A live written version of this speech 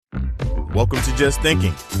Welcome to Just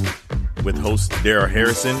Thinking with hosts Daryl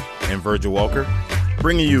Harrison and Virgil Walker,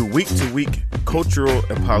 bringing you week-to-week cultural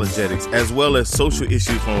apologetics as well as social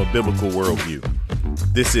issues from a biblical worldview.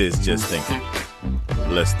 This is Just Thinking.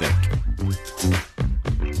 Let's think.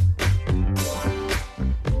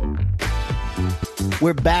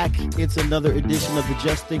 We're back. It's another edition of the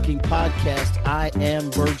Just Thinking podcast. I am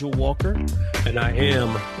Virgil Walker. And I am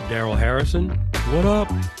Daryl Harrison. What up,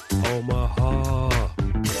 Omaha?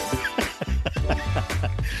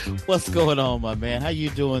 What's going on, my man? How you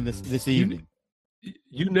doing this evening?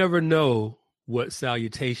 You never know what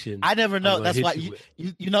salutation. I never know. That's why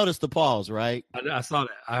you noticed the pause, right? I saw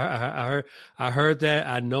that. I heard that.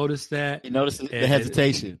 I noticed that. You noticed the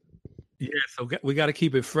hesitation. Yeah, so we got to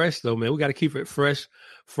keep it fresh, though, man. We got to keep it fresh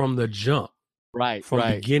from the jump. Right, from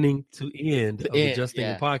beginning to end of the Just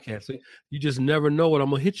Thinking podcast. So you just never know what I'm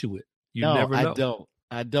going to hit you with. You never know.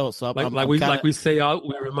 I don't. So like we say,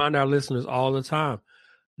 we remind our listeners all the time.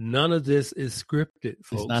 None of this is scripted,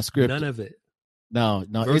 folks. It's not scripted. None of it. No.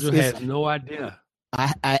 Virgil has no idea.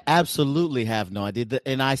 I absolutely have no idea.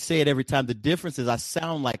 And I say it every time. The difference is I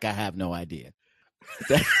sound like I have no idea.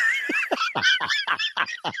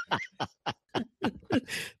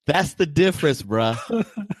 That's the difference, bruh.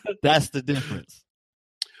 That's the difference.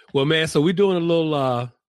 Well, man, so we're doing a little, I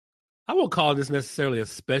won't call this necessarily a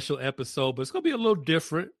special episode, but it's going to be a little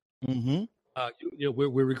different. Mm-hmm.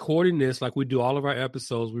 We're recording this like we do all of our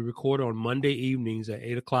episodes. We record on Monday evenings at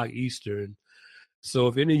 8 o'clock Eastern. So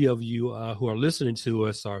if any of you who are listening to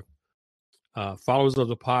us are followers of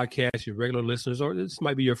the podcast, your regular listeners, or this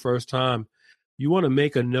might be your first time, you want to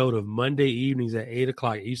make a note of Monday evenings at 8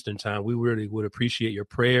 o'clock Eastern time. We really would appreciate your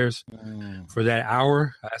prayers for that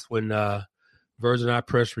hour. That's when Virgil and I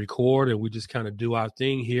press record, and we just kind of do our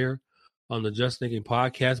thing here on the Just Thinking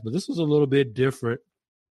podcast. But this was a little bit different.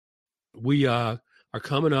 We are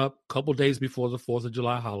coming up a couple days before the 4th of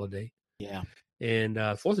July holiday. Yeah. And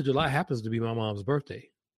 4th of July happens to be my mom's birthday.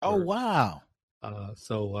 Oh, wow.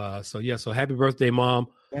 So happy birthday, Mom.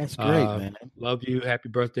 That's great, man. Love you. Happy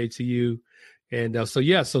birthday to you. And so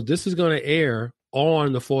this is going to air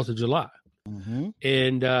on the 4th of July. Mm-hmm.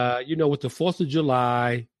 And, with the 4th of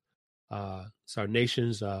July, it's our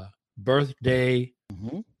nation's birthday.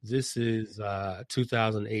 Mm-hmm. This is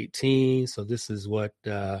 2018. So this is what,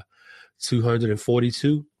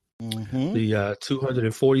 242, the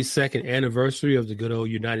 242nd anniversary of the good old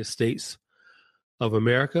United States of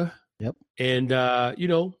America. Yep. And,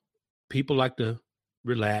 people like to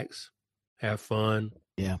relax, have fun.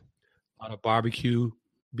 Yeah. A lot of barbecue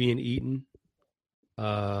being eaten.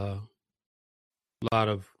 A lot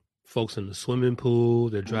of folks in the swimming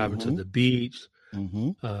pool. They're driving to the beach,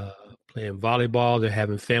 playing volleyball. They're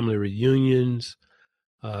having family reunions,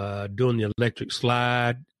 doing the electric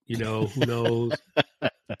slide. Who knows?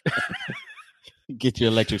 Get your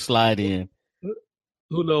electric slide in.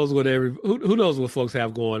 Who knows what who knows what folks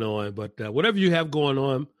have going on? But whatever you have going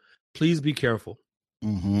on, please be careful.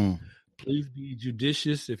 Mm-hmm. Please be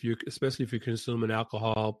judicious especially if you're consuming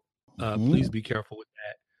alcohol. Please be careful with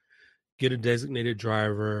that. Get a designated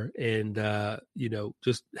driver, and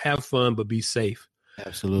just have fun, but be safe.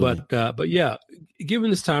 Absolutely. But yeah, given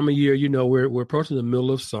this time of year, we're approaching the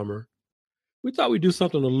middle of summer. We thought we'd do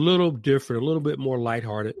something a little different, a little bit more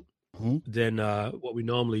lighthearted than what we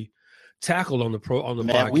normally tackle on the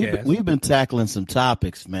podcast. We've been tackling some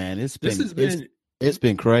topics, man. It's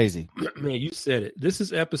been crazy. Man, you said it. This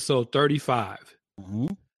is episode 35.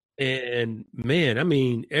 And man, I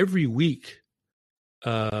mean, every week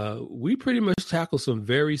we pretty much tackle some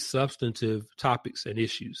very substantive topics and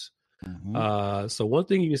issues. So one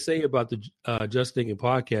thing you can say about the Just Thinking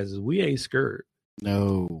podcast is we ain't scared.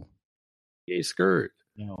 No. We ain't scared.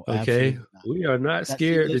 No, okay. We are not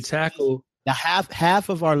scared to tackle. Now half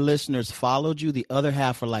of our listeners followed you. The other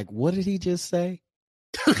half are like, what did he just say?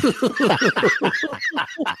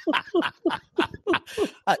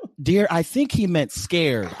 Dear, I think he meant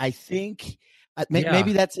scared. I think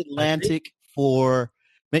maybe that's Atlantic for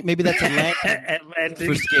maybe that's Atlantic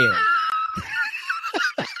for scared.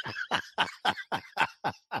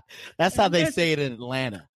 That's how they say it in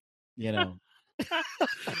Atlanta,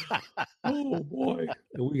 Oh boy,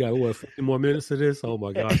 we got 50 more minutes of this. Oh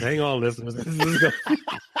my gosh, hang on, listeners. That's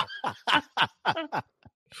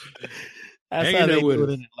how they do it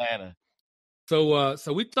in Atlanta.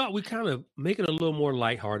 So we thought we kind of make it a little more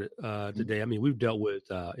lighthearted today. I mean, we've dealt with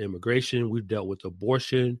immigration, we've dealt with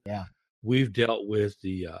abortion, we've dealt with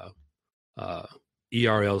the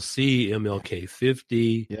ERLC, MLK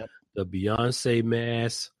 50, the Beyonce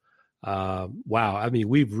mass. Wow. I mean,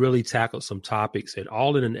 we've really tackled some topics, and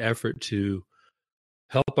all in an effort to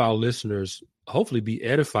help our listeners hopefully be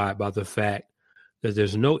edified by the fact that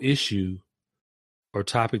there's no issue or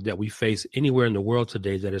topic that we face anywhere in the world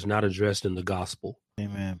today that is not addressed in the gospel.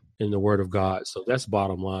 Amen. In the word of God. So that's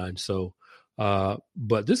bottom line. So,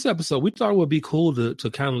 but this episode, we thought it would be cool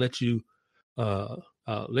to kind of let you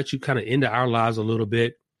kind of into our lives a little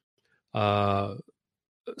bit,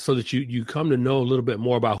 so that you come to know a little bit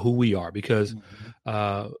more about who we are, because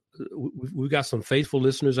we've got some faithful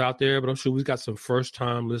listeners out there, but I'm sure we've got some first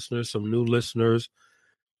time listeners, some new listeners.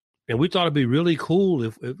 And we thought it'd be really cool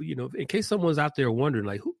if in case someone's out there wondering,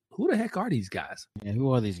 like, who the heck are these guys? Yeah,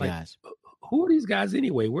 who are these guys? Who are these guys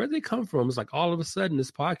anyway? Where do they come from? It's like all of a sudden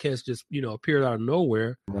this podcast just, appeared out of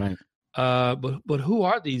nowhere. Right. But who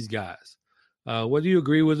are these guys? Whether you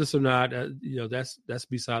agree with us or not, that's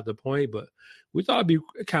beside the point. But we thought it'd be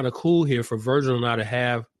kind of cool here for Virgil and I to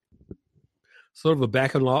have sort of a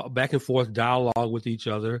back and forth dialogue with each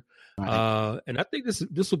other. Right. And I think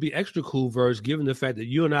this will be extra cool, Virg, given the fact that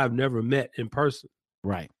you and I have never met in person.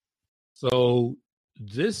 Right. So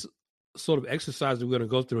this sort of exercise that we're going to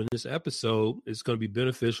go through in this episode is going to be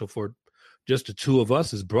beneficial for just the two of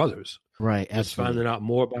us as brothers. Right. Just finding out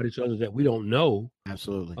more about each other that we don't know.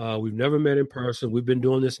 Absolutely. We've never met in person. We've been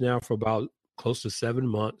doing this now for about close to 7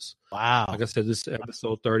 months. Wow. Like I said, this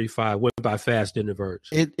episode 35 went by fast, didn't it, Virg?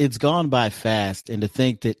 It's gone by fast. And to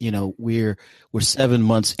think that, we're 7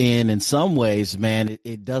 months in some ways, man,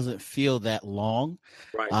 it doesn't feel that long.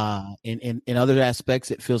 Right. In other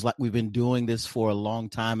aspects, it feels like we've been doing this for a long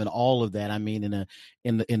time, and all of that, I mean,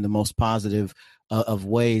 in the most positive of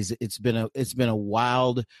ways. It's been a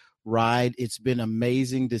wild ride. It's been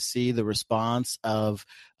amazing to see the response of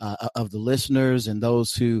the listeners and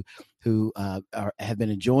those who have been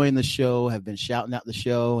enjoying the show, have been shouting out the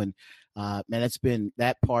show, and man,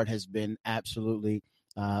 that part has been absolutely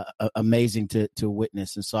amazing to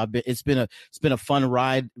witness. And so it's been a fun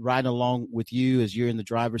ride along with you as you're in the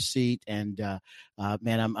driver's seat, and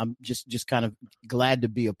man, I'm just kind of glad to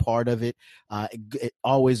be a part of it. It's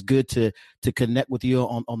always good to connect with you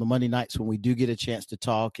on the Monday nights when we do get a chance to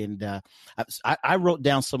talk. And I wrote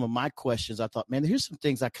down some of my questions. I thought, man, here's some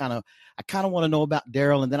things I kind of want to know about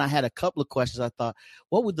Daryl. And then I had a couple of questions. I thought,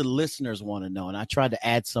 what would the listeners want to know? And I tried to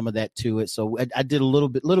add some of that to it. So I did a little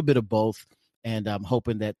bit of both. And I'm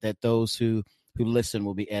hoping that those who listen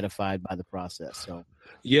will be edified by the process. So,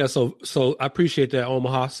 yeah. So I appreciate that,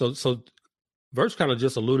 Omaha. So Verge kind of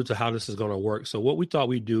just alluded to how this is going to work. So what we thought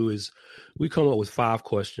we'd do is we come up with 5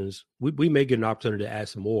 questions. We may get an opportunity to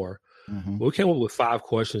ask more. Mm-hmm. But we came up with 5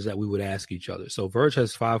 questions that we would ask each other. So Verge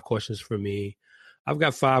has 5 questions for me. I've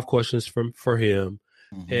got 5 questions for him.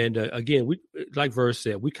 Mm-hmm. And again, we, like Verge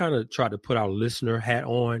said, we kind of try to put our listener hat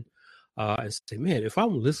on and say, man, if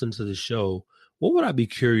I'm listening to the show, what would I be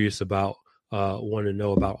curious about, want to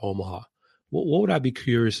know about Omaha? What would I be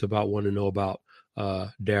curious about, want to know about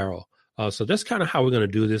Daryl? So that's kind of how we're going to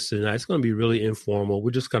do this tonight. It's going to be really informal.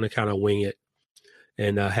 We're just going to kind of wing it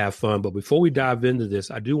and have fun. But before we dive into this,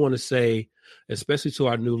 I do want to say, especially to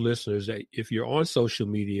our new listeners, that if you're on social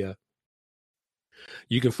media,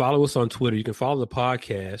 you can follow us on Twitter. You can follow the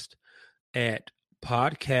podcast at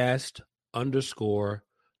podcast_just.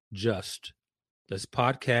 That's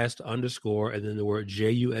podcast_ and then the word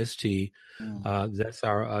JUST. That's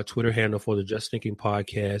our Twitter handle for the Just Thinking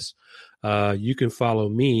Podcast. You can follow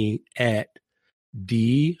me at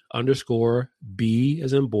D_B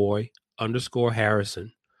as in boy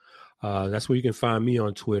 _Harrison. That's where you can find me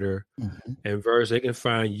on Twitter. Mm-hmm. And Verge, they can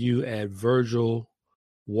find you at Virgil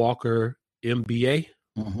Walker MBA.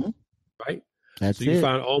 Mm-hmm. Right? That's so you can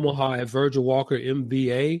find Omaha at Virgil Walker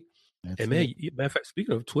MBA. That's and man, matter of fact,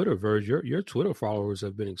 speaking of Twitter, Verge, your Twitter followers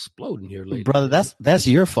have been exploding here lately. Brother, that's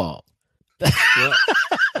your fault. Well,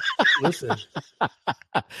 listen,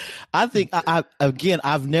 I think I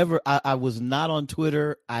was not on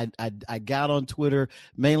Twitter. I got on Twitter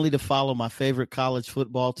mainly to follow my favorite college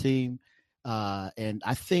football team, and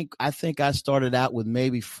I think I started out with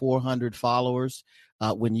maybe 400 followers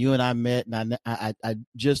when you and I met, and I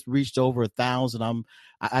just reached over 1,000.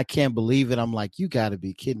 I can't believe it. I'm like, you got to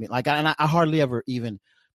be kidding me! Like, I hardly ever even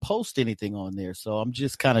post anything on there, so I'm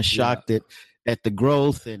just kind of shocked at the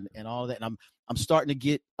growth and all that. And I'm starting to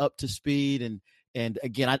get up to speed, and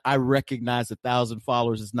again, I recognize 1,000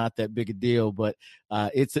 followers is not that big a deal, but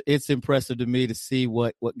it's impressive to me to see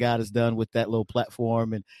what God has done with that little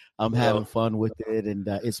platform, and I'm having fun with it, and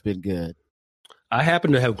it's been good. I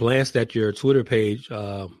happen to have glanced at your Twitter page.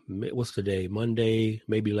 What's today? Monday,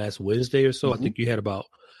 maybe last Wednesday or so. Mm-hmm. I think you had about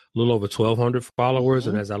a little over 1,200 followers. Mm-hmm.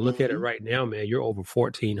 And as I look at it right now, man, you're over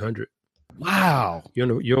 1,400. Wow.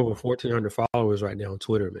 You're over 1,400 followers right now on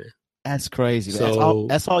Twitter, man. That's crazy. Man. So,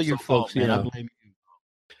 that's all your fault, folks, man. I blame you.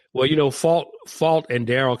 Well, Fault and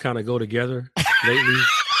Daryl kind of go together lately.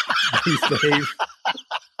 These days,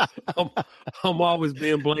 I'm always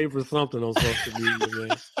being blamed for something on social media,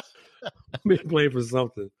 man. I'm being blamed for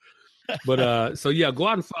something. But so yeah, go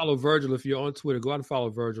out and follow Virgil if you're on Twitter. Go out and follow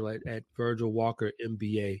Virgil at Virgil Walker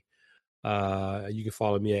MBA. You can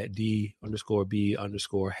follow me at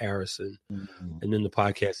D_B_Harrison, and then the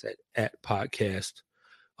podcast at podcast_just.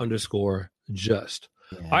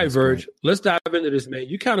 Yeah, All right, Virg, let's dive into this, man.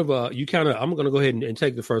 I'm going to go ahead and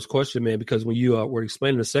take the first question, man, because when you were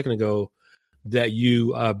explaining a second ago that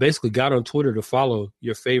you basically got on Twitter to follow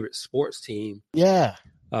your favorite sports team. Yeah.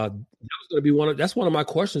 That was going to be that's one of my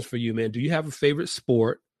questions for you, man. Do you have a favorite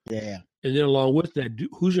sport? Yeah. And then along with that,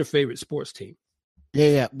 who's your favorite sports team?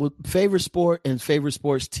 Yeah. Well, favorite sport and favorite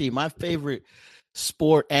sports team. My favorite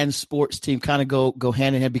sport and sports team kind of go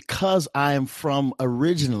hand in hand because I am from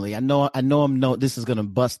originally. I know this is going to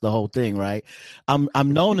bust the whole thing, right?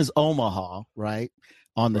 I'm known as Omaha, right,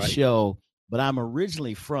 on the show, but I'm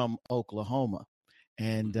originally from Oklahoma,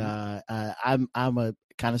 and I'm a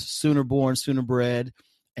kind of Sooner born, Sooner bred,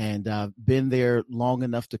 and been there long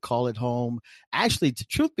enough to call it home. Actually,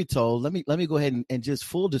 truth be told, let me go ahead and just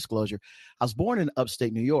full disclosure. I was born in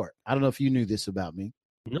upstate New York. I don't know if you knew this about me.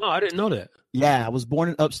 No, I didn't know that. Yeah, I was born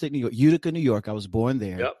in upstate New York, Utica, New York. I was born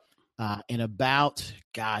there. Yep. And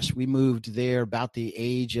we moved there about the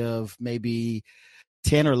age of maybe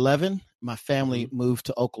 10 or 11. My family moved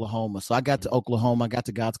to Oklahoma. So I got to Oklahoma. I got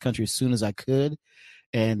to God's country as soon as I could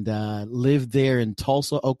and lived there in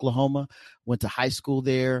Tulsa, Oklahoma. Went to high school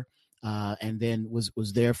there. And then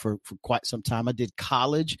was there for quite some time. I did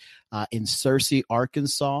college in Searcy,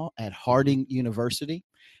 Arkansas at Harding University.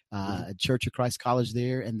 At Church of Christ College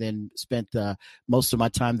there, and then spent most of my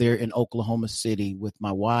time there in Oklahoma City with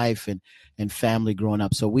my wife and family growing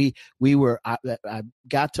up. So I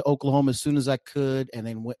got to Oklahoma as soon as I could, and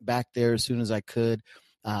then went back there as soon as I could.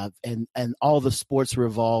 And all the sports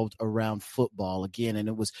revolved around football again, and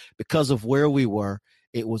it was because of where we were.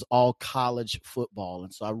 It was all college football,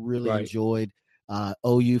 and so I really enjoyed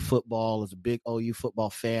OU football. As a big OU football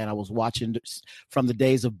fan, I was watching from the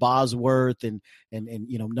days of Bosworth and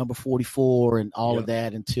number 44 and all of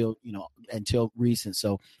that until recent.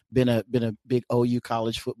 So been a big OU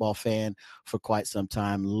college football fan for quite some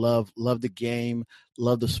time. Love the game,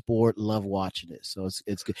 love the sport, love watching it. So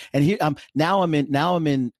it's good. And here I'm in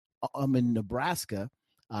Nebraska.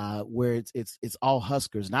 Where it's all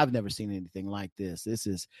Huskers, and I've never seen anything like this. This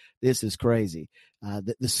is crazy.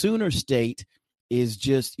 The Sooner State is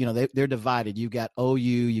just, they're divided. You've got OU,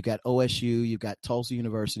 you've got OSU, you've got Tulsa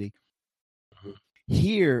University.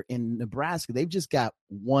 Here in Nebraska, they've just got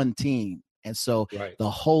one team. And so the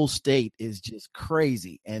whole state is just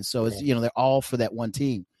crazy. And so it's, they're all for that one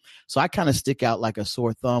team. So I kind of stick out like a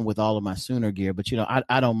sore thumb with all of my Sooner gear, but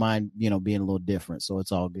I don't mind, being a little different. So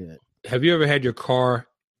it's all good. Have you ever had your car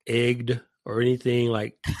egged or anything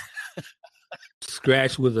like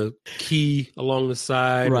scratched with a key along the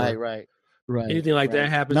side? Right. Anything like that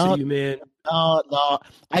happen to you, man? No.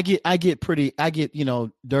 I get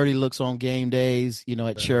dirty looks on game days,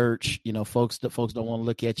 at church. Folks don't want to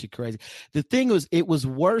look at you crazy. The thing was, it was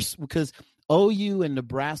worse because OU and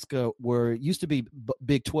Nebraska used to be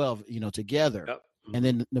Big 12, together. Yep. And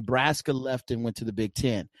then Nebraska left and went to the Big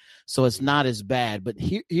 10. So it's not as bad. But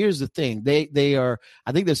here's the thing. They are,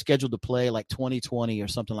 I think they're scheduled to play like 2020 or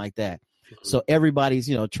something like that. So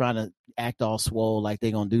everybody's, trying to act all swole like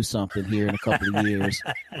they're going to do something here in a couple of years.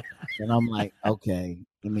 And I'm like, okay.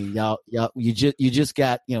 I mean, y'all, you just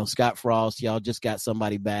got, Scott Frost. Y'all just got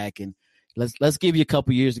somebody back, and let's give you a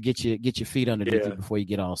couple of years to get your feet underneath you before you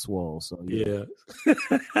get all swole. So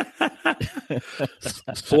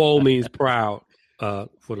Swole means proud for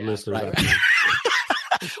the listeners. Right.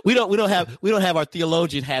 We don't have our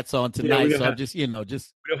theologian hats on tonight, so I'm just I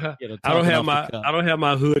don't have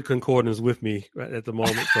my hood concordance with me right at the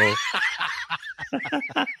moment. So,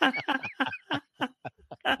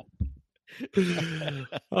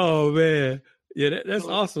 oh man, that's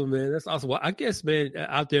awesome, man. That's awesome. Well, I guess, man,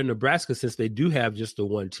 out there in Nebraska, since they do have just the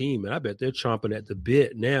one team, and I bet they're chomping at the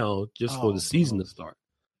bit now just for the season to start.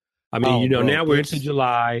 I mean, now we're into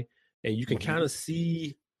July, and you can kind of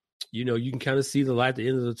see. You can kind of see the light at the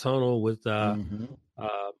end of the tunnel with the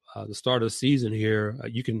start of the season here.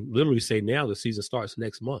 You can literally say now the season starts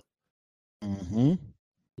next month. Mm-hmm.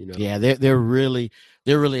 Yeah, they're really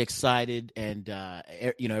excited, and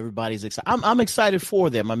everybody's excited. I'm excited for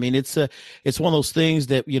them. I mean, it's one of those things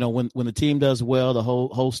that when the team does well, the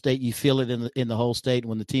whole state, you feel it in the whole state.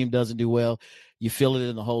 When the team doesn't do well, you feel it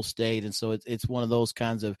in the whole state. And so it's one of those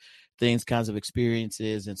kinds of things, kinds of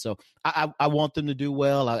experiences. And so I want them to do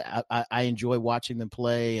well. I enjoy watching them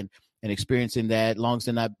play and experiencing that. As long as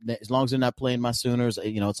they're not playing my Sooners,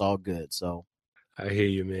 it's all good. So I hear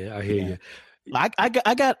you, man. I hear you.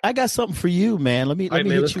 I got something for you, man. Let me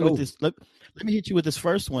hit you with this. Let me hit you with this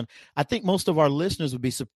first one. I think most of our listeners would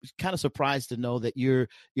be kind of surprised to know that you're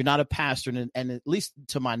not a pastor, and at least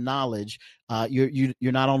to my knowledge, you're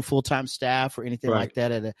not on full-time staff or anything like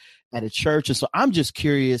that at a church. And so I'm just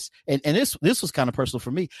curious, and this was kind of personal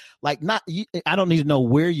for me. Like, I don't need to know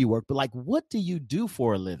where you work, but like, what do you do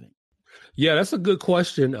for a living? Yeah, that's a good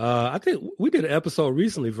question. I think we did an episode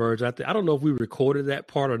recently, Verge. I don't know if we recorded that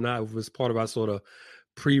part or not. It was part of our sort of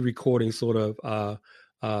pre-recording sort of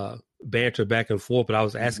banter back and forth. But I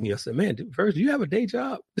was asking you, I said, man, Verge, do you have a day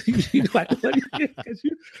job?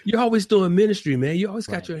 You're always doing ministry, man. You always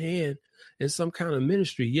got your hand in some kind of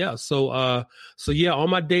ministry. Yeah. So yeah, on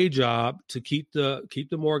my day job to keep the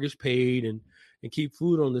mortgage paid and keep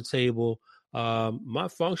food on the table. My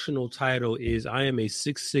functional title is I am a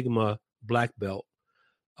Six Sigma black belt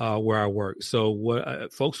where I work. So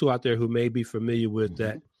what folks who out there who may be familiar with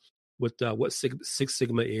that, with what Six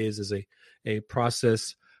Sigma is a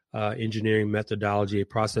process engineering methodology, a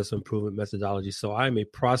process improvement methodology. So I'm a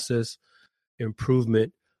process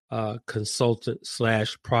improvement consultant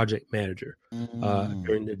 / project manager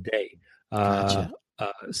during the day. Gotcha.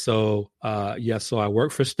 So I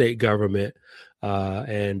work for state government,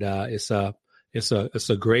 and it's a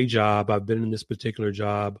great job. I've been in this particular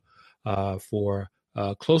job for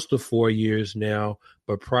close to 4 years now.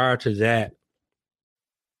 But prior to that,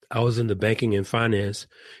 I was in the banking and finance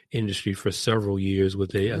industry for several years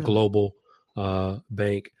with a global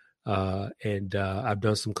bank. And I've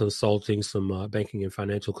done some consulting, some banking and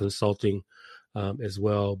financial consulting as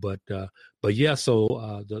well. But yeah,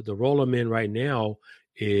 so the role I'm in right now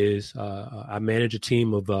is I manage a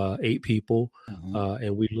team of 8 people,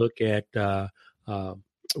 and we look at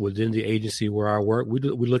within the agency where I work, we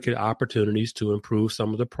look at opportunities to improve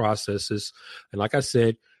some of the processes. And like I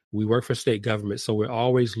said, we work for state government, so we're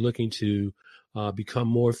always looking to become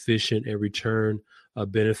more efficient and return a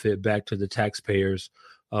benefit back to the taxpayers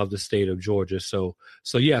of the state of Georgia. So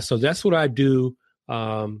that's what I do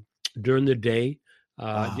during the day.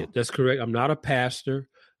 Wow. That's correct. I'm not a pastor.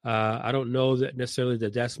 I don't know that necessarily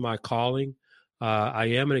that's my calling. I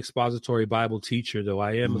am an expository Bible teacher, though.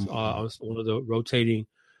 I am one of the rotating.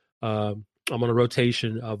 I'm on a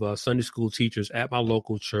rotation of Sunday school teachers at my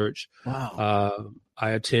local church. Wow.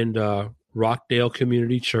 I attend Rockdale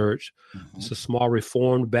Community Church. It's a small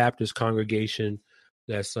Reformed Baptist congregation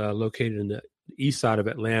that's located in the east side of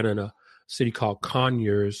Atlanta in a city called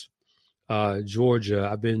Conyers, Georgia.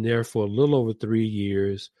 I've been there for a little over 3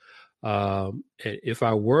 years. And if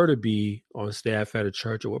I were to be on staff at a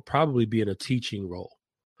church, it would probably be in a teaching role,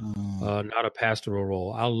 not a pastoral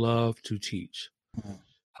role. I love to teach.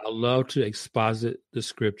 I love to exposit the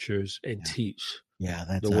scriptures and teach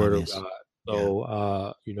that's the word of God.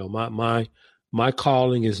 So, my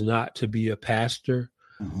calling is not to be a pastor.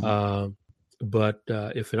 But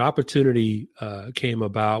if an opportunity came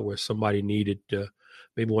about where somebody needed to,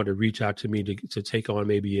 maybe wanted to reach out to me to take on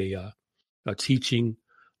maybe a teaching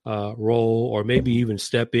role, or maybe even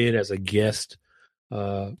step in as a guest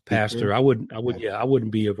pastor, I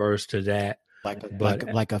wouldn't be averse to that. Like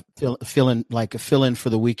a fill in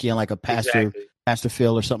for the weekend, like a pastor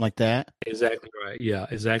Phil or something like that. Exactly right. Yeah,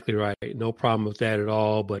 exactly right. No problem with that at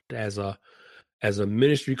all. But as a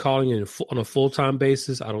ministry calling and on a full-time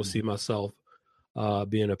basis, I don't see myself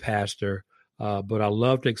being a pastor. But I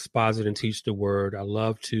love to exposit and teach the word. I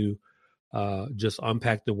love to just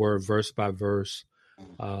unpack the word verse by verse.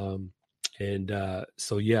 So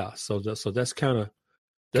that's kind of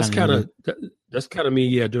me.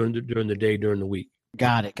 Yeah, during the day, during the week.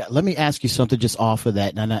 Got it. Let me ask you something just off of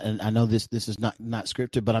that. And I know this is not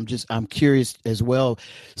scripted, but I'm curious as well,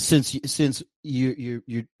 since you're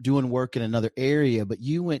doing work in another area, but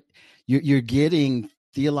you're getting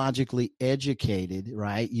theologically educated,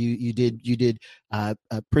 right? You did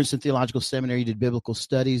Princeton Theological Seminary. You did biblical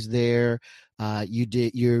studies there.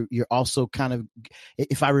 You're also kind of,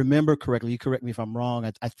 if I remember correctly, you correct me if I'm wrong,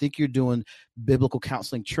 I think you're doing biblical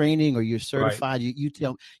counseling training, or you're certified. Right.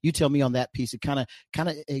 You tell me on that piece. It kind of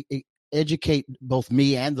educate both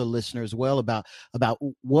me and the listener as well about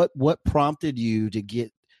what prompted you to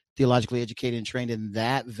get theologically educated and trained in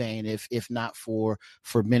that vein, if not for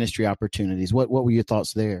ministry opportunities. What were your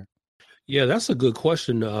thoughts there? Yeah, that's a good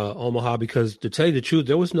question, Omaha, because to tell you the truth,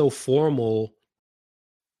 there was no formal,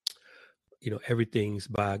 everything's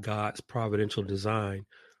by God's providential design.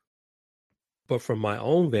 But from my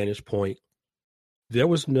own vantage point, there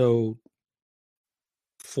was no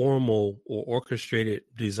formal or orchestrated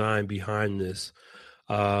design behind this.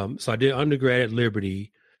 So I did undergrad at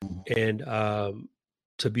Liberty, and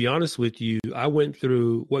to be honest with you, I went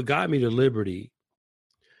through what got me to Liberty.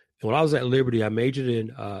 And when I was at Liberty, I majored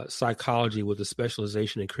in psychology with a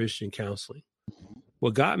specialization in Christian counseling.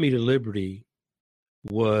 What got me to Liberty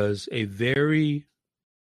was a very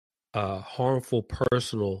harmful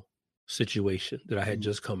personal situation that I had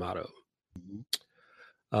just come out of,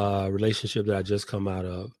 relationship that I just come out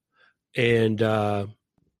of. And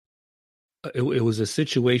it was a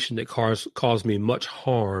situation that caused me much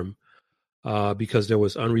harm because there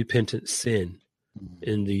was unrepentant sin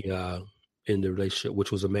in the relationship,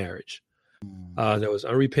 which was a marriage. There was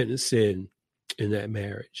unrepentant sin in that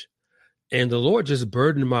marriage. And the Lord just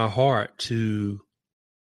burdened my heart to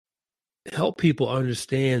help people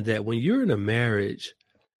understand that when you're in a marriage,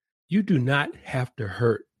 you do not have to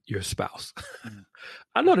hurt your spouse.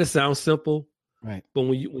 I know that sounds simple, right? But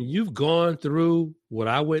when you've gone through what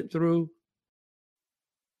I went through,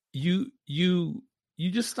 you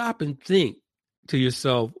just stop and think to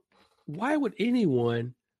yourself, why would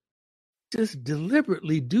anyone just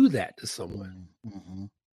deliberately do that to someone?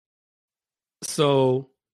 So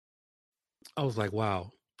I was like,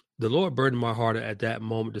 wow. The Lord burdened my heart at that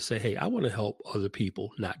moment to say, hey, I want to help other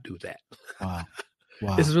people not do that. Wow.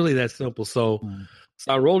 It's really that simple. So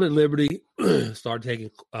I enrolled at Liberty, started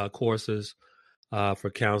taking courses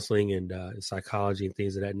for counseling and psychology and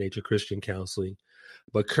things of that nature, Christian counseling.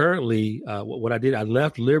 But currently, what I did, I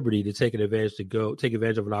left Liberty to take advantage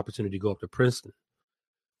of an opportunity to go up to Princeton.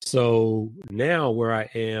 So now where I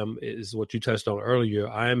am is what you touched on earlier.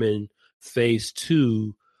 I am in phase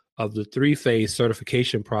 2 of the 3-phase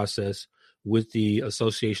certification process with the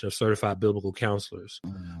Association of Certified Biblical Counselors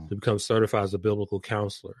to become certified as a biblical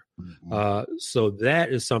counselor. So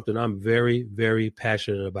that is something I'm very, very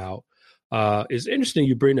passionate about. It's interesting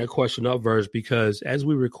you bring that question up, Verge, because as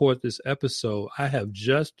we record this episode, I have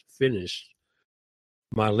just finished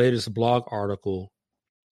my latest blog article,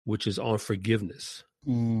 which is on forgiveness.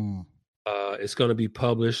 It's going to be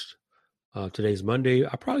published. Today's Monday.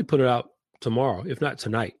 I'll probably put it out tomorrow, if not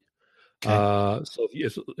tonight. Okay. So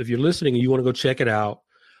if you're listening and you want to go check it out,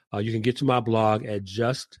 you can get to my blog at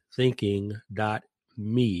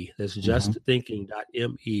justthinking.me. That's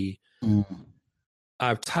justthinking.me.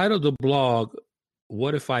 I've titled the blog,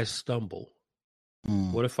 What If I Stumble?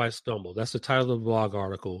 What If I Stumble? That's the title of the blog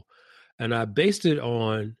article. And I based it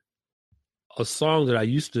on a song that I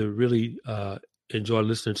used to really enjoy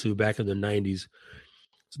listening to back in the 90s.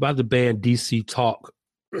 It's by the band DC Talk.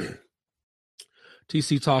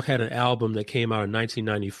 DC Talk had an album that came out in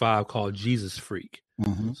 1995 called Jesus Freak.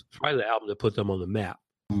 It's probably the album that put them on the map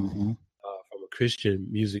from a Christian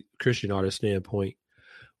artist standpoint.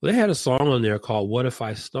 Well, they had a song on there called What If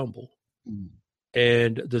I Stumble?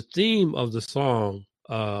 And the theme of the song,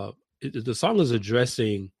 the song is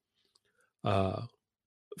addressing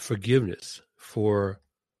forgiveness for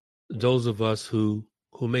those of us who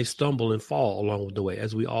may stumble and fall along the way,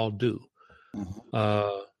 as we all do.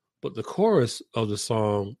 But the chorus of the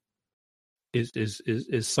song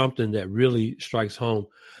is something that really strikes home.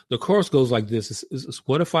 The chorus goes like this: it's,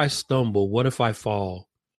 what if I stumble? What if I fall?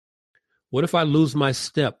 What if I lose my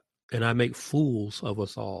step and I make fools of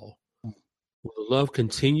us all? Will the love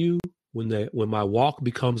continue when my walk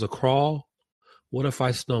becomes a crawl? What if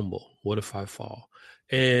I stumble? What if I fall?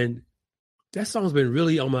 And that song's been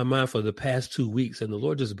really on my mind for the past 2 weeks, and the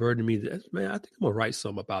Lord just burdened me. Man, I think I'm gonna write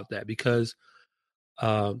something about that, because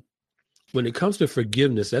when it comes to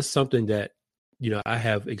forgiveness, that's something that I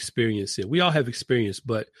have experience in. We all have experience,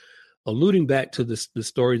 but alluding back to the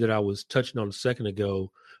story that I was touching on a second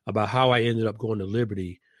ago about how I ended up going to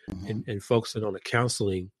Liberty and focusing on a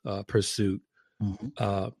counseling pursuit,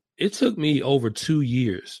 it took me over 2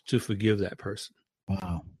 years to forgive that person.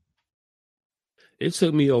 Wow. It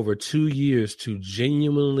took me over 2 years to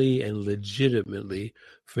genuinely and legitimately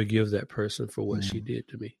forgive that person for what she did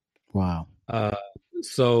to me. Wow.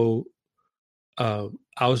 So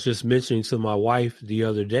I was just mentioning to my wife the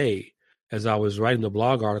other day, as I was writing the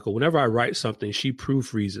blog article, whenever I write something, she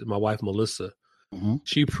proofreads it. My wife, Melissa,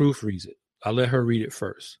 she proofreads it. I let her read it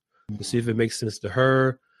first to see if it makes sense to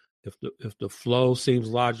her, if the flow seems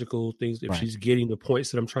logical, if she's getting the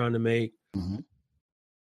points that I'm trying to make.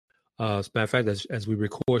 As a matter of fact, as we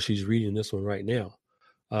record, she's reading this one right now.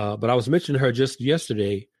 But I was mentioning to her just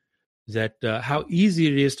yesterday that how easy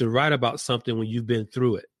it is to write about something when you've been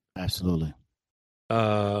through it. Absolutely.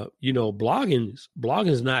 Blogging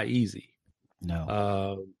is not easy.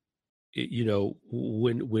 No.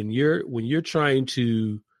 When you're trying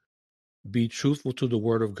to be truthful to the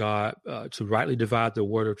Word of God, to rightly divide the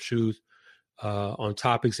word of truth on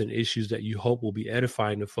topics and issues that you hope will be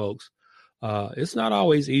edifying to folks. It's not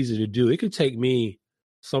always easy to do. It could take me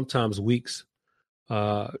sometimes weeks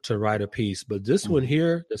to write a piece, but this one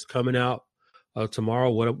here that's coming out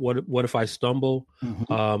tomorrow, what if I stumble?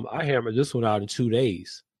 I hammered this one out in 2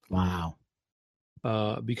 days. Wow.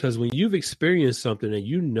 Because when you've experienced something and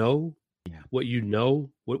you know what you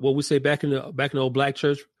know, what we say back in the old black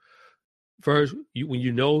church, first, when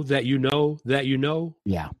you know that you know that you know,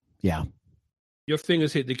 your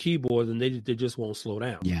fingers hit the keyboard and they just won't slow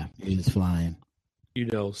down. Yeah, it's flying.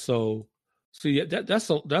 So yeah, that's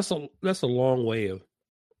a long way of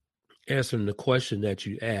answering the question that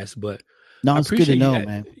you asked, but no, it's good to know,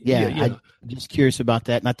 man. Yeah. I'm just curious about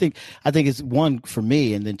that, and I think it's one for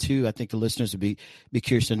me, and then two, I think the listeners would be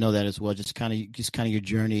curious to know that as well. Just kind of your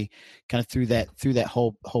journey, kind of through that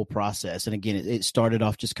whole process. And again, it started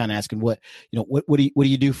off just kind of asking what do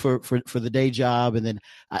you do for the day job, and then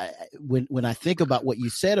when I think about what you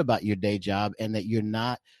said about your day job and that you're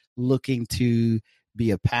not looking to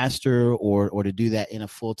be a pastor or to do that in a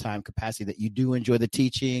full-time capacity, that you do enjoy the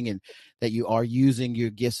teaching and that you are using your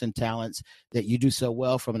gifts and talents that you do so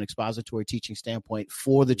well from an expository teaching standpoint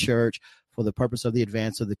for the church, for the purpose of the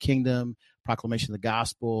advance of the kingdom, proclamation of the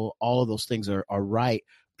gospel. All of those things are right.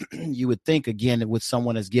 You would think, again, with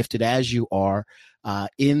someone as gifted as you are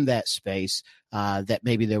in that space, that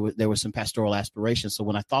maybe there was some pastoral aspirations. So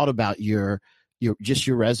when I thought about your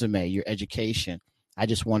resume, your education, I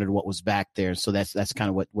just wondered what was back there. So that's kind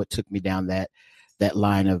of what took me down that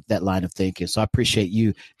line of thinking. So I appreciate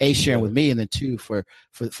you sharing with me, and then two for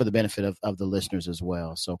the benefit of the listeners as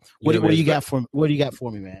well. So what do you got for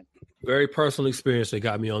me, man? Very personal experience that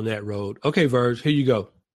got me on that road. Okay, Verge, here you go.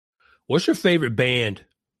 What's your favorite band?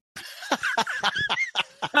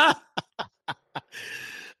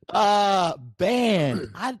 Band.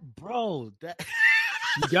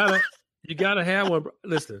 You gotta have one.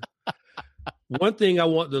 Listen. One thing I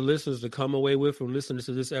want the listeners to come away with from listening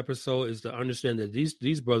to this episode is to understand that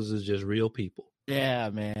these brothers is just real people. Yeah,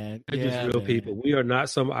 man. They're just real people. We are not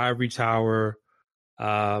some ivory tower.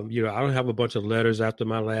 I don't have a bunch of letters after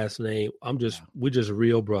my last name. We're just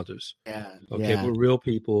real brothers. Yeah. Okay, yeah. We're real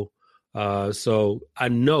people. So I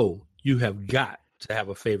know you have got to have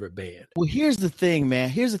a favorite band. Well, here's the thing,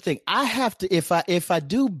 man. I have to, if I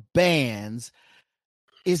do bands,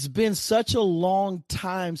 it's been such a long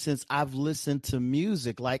time since I've listened to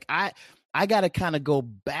music. Like I got to kind of go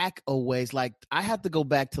back a ways. Like I have to go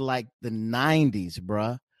back to like the 90s,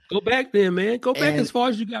 bruh. Go back then, man. Go back as far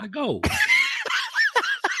as you got to go.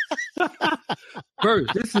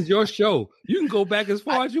 First, this is your show. You can go back as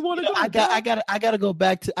far as you want to go. I got to go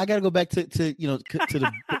back to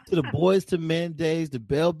the Boys to Men days, the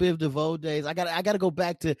Belle Biv DeVoe days. I got to go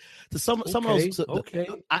back to some of those. Okay.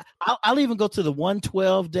 I'll even go to the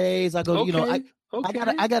 112 days. I go,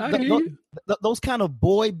 I got those kind of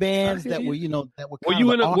boy bands that were, that were. Were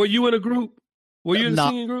you in a group? Were you in a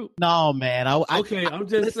singing group? No, man. I'm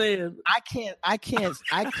just saying.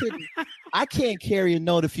 I can't carry a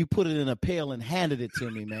note if you put it in a pail and handed it to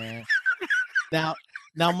me, man. Now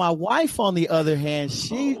my wife, on the other hand,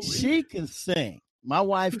 she can sing. My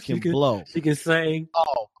wife can blow. She can sing.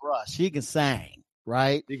 Oh, bruh, she can sing,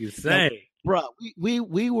 right? She can sing. Bruh, we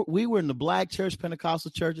were in the black church, Pentecostal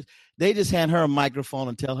churches. They just hand her a microphone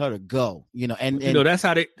and tell her to go, and that's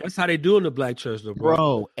how they do in the black church, though,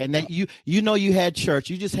 bro. And then you had church.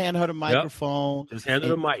 You just hand her the microphone. Just hand her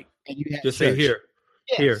the mic. And you had just church. Say here.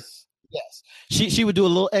 Yes. Here. Yes. She would do a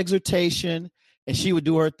little exhortation, and she would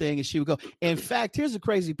do her thing, and she would go. In fact, here's the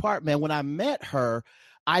crazy part, man. When I met her,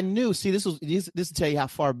 I knew. See, this will tell you how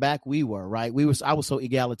far back we were, right? I was so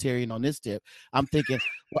egalitarian on this tip. I'm thinking,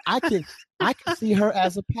 well, I can see her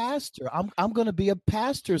as a pastor. I'm going to be a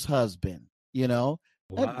pastor's husband. Wow.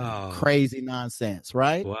 Crazy nonsense,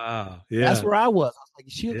 right? Wow. Yeah. That's where I was. I was like,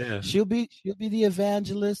 she'll be the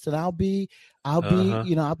evangelist, and I'll be I'll be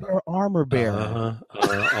her armor bearer.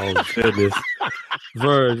 Oh goodness,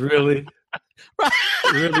 Verge, really?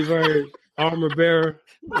 Really, Verge, armor bearer?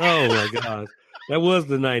 Oh my gosh. That was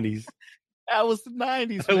the 90s. That was the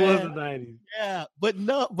 90s. That was the 90s. Yeah, but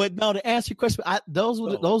no. To answer your question, those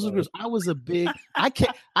were groups. I was a big. I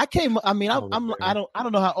came. I mean, I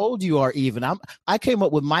don't know how old you are. Even I came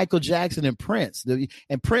up with Michael Jackson and Prince.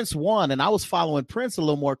 And Prince won, and I was following Prince a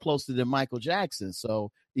little more closely than Michael Jackson.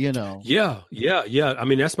 So Yeah. I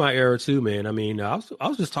mean, that's my era too, man. I mean, I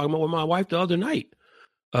was just talking about with my wife the other night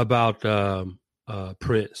about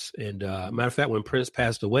Prince, and matter of fact, when Prince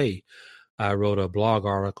passed away, I wrote a blog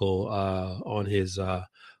article on his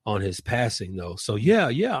on his passing, though. So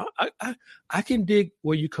yeah, I can dig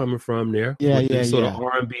where you're coming from there. Yeah, with the sort yeah. of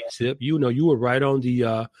R&B tip. You know, you were right on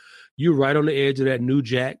the edge of that New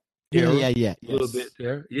Jack era. Yeah. A little bit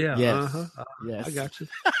there. Yeah. Yes. I got you.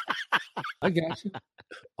 I got you.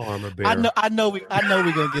 Armor Bear. I know we're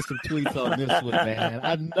gonna get some tweets on this one, man.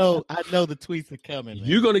 I know the tweets are coming. Man.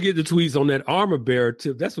 You're gonna get the tweets on that Armor Bear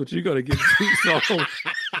tip. That's what you're gonna get the tweets on.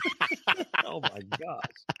 Oh my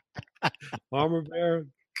gosh. Armor Bear.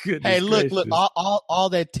 Goodness hey, look! gracious. All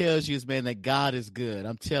that tells you is, man, that God is good.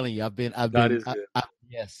 I'm telling you,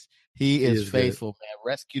 yes, He is faithful, good. Man.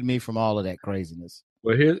 Rescued me from all of that craziness.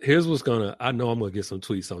 Well, here's what's I know I'm gonna get some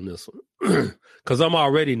tweets on this one because I'm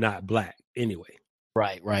already not black anyway.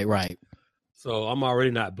 Right. So I'm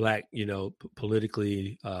already not black, you know,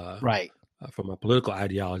 politically. Right. From my political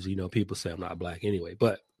ideology, you know, people say I'm not black anyway.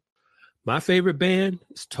 But my favorite band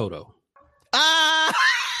is Toto.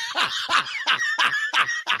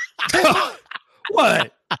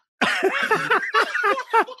 What?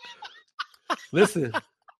 Listen.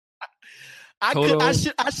 I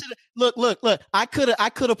should look. I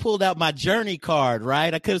could have pulled out my Journey card,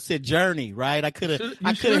 right? I could have said Journey, right? I could have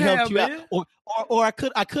helped you out, or I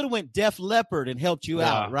could have went Def Leppard and helped you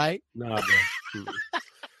out, right? Nah,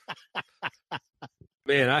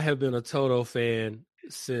 man, I have been a Toto fan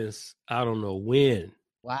since I don't know when.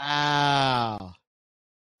 Wow.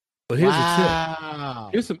 But here's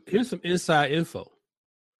a tip. Here's some inside info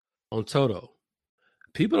on Toto.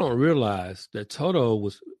 People don't realize that Toto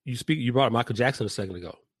was. You brought up Michael Jackson a second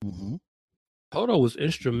ago. Mm-hmm. Toto was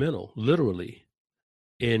instrumental, literally,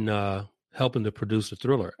 in helping to produce the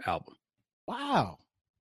Thriller album. Wow.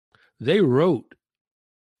 They wrote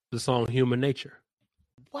the song Human Nature.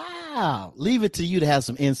 Wow. Leave it to you to have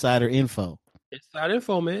some insider info. Inside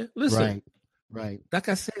info, man. Listen. Right. Like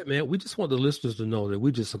I said, man, we just want the listeners to know that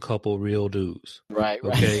we're just a couple real dudes. Right.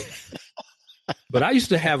 Okay. But I used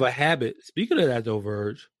to have a habit. Speaking of that, though,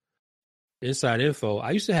 Verge, inside info,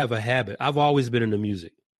 I used to have a habit. I've always been into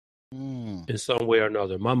music in some way or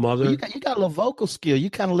another. My mother, well, you got a little vocal skill. You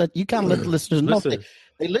kind of let the listeners know. If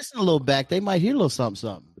they listen a little back, they might hear a little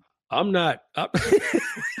something. I'm not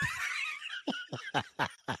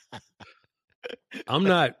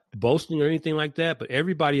boasting or anything like that, but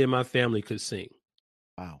everybody in my family could sing.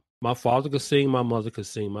 Wow. My father could sing, my mother could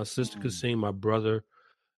sing, my sister could sing, my brother,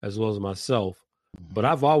 as well as myself. But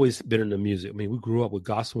I've always been into music. I mean, we grew up with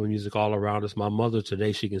gospel music all around us. My mother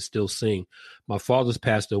today, she can still sing. My father's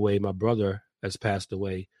passed away. My brother has passed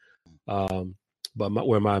away. But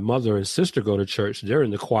where my mother and sister go to church, they're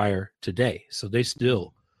in the choir today. So they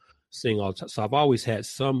still sing all the time. So I've always had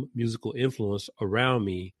some musical influence around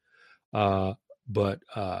me. But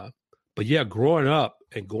yeah, growing up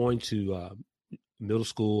and going to middle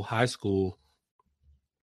school, high school,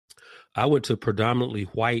 I went to predominantly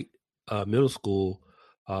white middle school.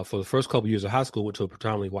 For the first couple of years of high school, went to a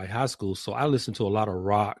predominantly white high school. So I listened to a lot of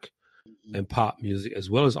rock and pop music as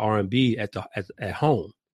well as R&B at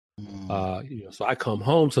home. So I come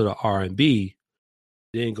home to the R&B,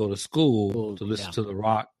 then go to school to listen to the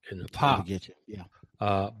rock and the pop. Get you. Yeah.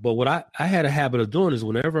 But what I had a habit of doing is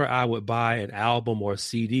whenever I would buy an album or a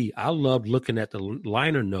CD, I loved looking at the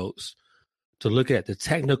liner notes to look at the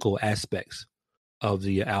technical aspects of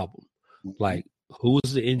the album. Like, who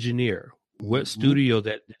was the engineer? What studio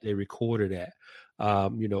that they recorded at?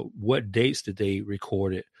 What dates did they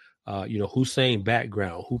record it? Who sang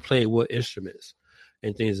background? Who played what instruments?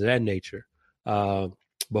 And things of that nature.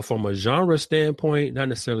 But from a genre standpoint, not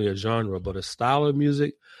necessarily a genre, but a style of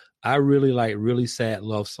music, I really like really sad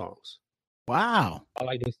love songs. Wow. I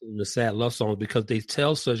like listening to sad love songs because they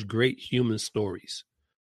tell such great human stories.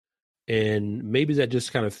 And maybe that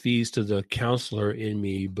just kind of feeds to the counselor in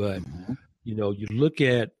me. But, you look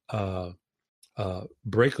at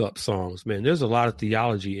breakup songs, man, there's a lot of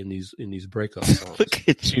theology in these breakup songs. Look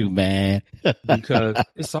at you, man. Because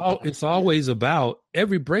it's always about,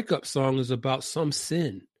 every breakup song is about some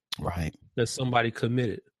sin that somebody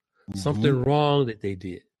committed, something wrong that they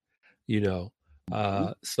did,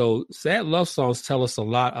 so sad love songs tell us a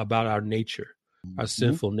lot about our nature, our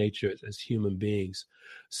sinful nature as human beings.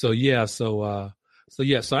 So I'm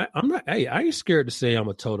not. Hey, I ain't scared to say I'm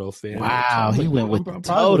a Toto fan. Wow, he went with I'm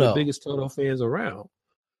Toto. One of the biggest Toto fans around.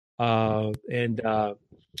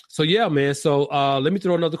 So yeah, man. So let me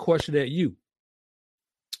throw another question at you.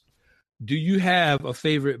 Do you have a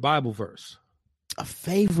favorite Bible verse? A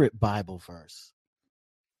favorite Bible verse?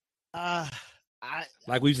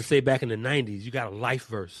 Like we used to say back in the 90s, you got a life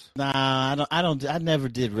verse. Nah, I never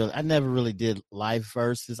really did life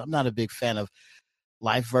verses. I'm not a big fan of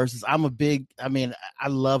life verses. I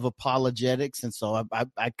love apologetics. And so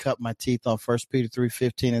I cut my teeth on 1 Peter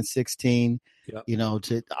 3:15 and 16, Yep.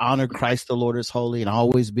 To honor Christ the Lord as holy and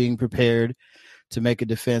always being prepared to make a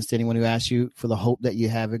defense to anyone who asks you for the hope that you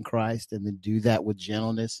have in Christ, and then do that with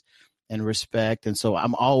gentleness and respect. And so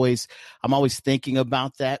I'm always thinking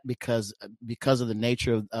about that because of the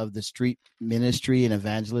nature of the street ministry and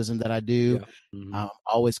evangelism that I do. Yeah. Mm-hmm.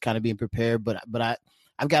 Always kind of being prepared, but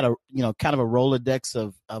I've got a kind of a Rolodex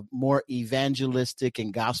of more evangelistic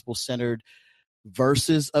and gospel centered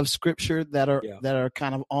verses of scripture that are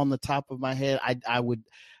kind of on the top of my head. I would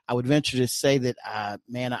venture to say that,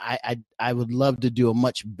 man, I would love to do a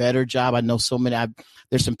much better job. I know so many.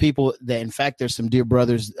 There's some people that, in fact, there's some dear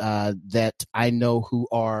brothers that I know who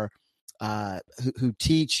are who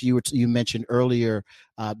teach. You mentioned earlier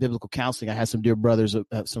biblical counseling. I had some dear brothers,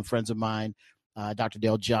 some friends of mine, Dr.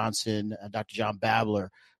 Dale Johnson, Dr. John Babler,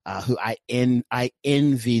 who I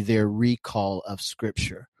envy their recall of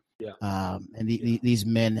scripture. Yeah. And these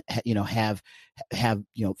men, have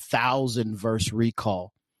 1,000 verse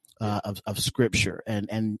recall of scripture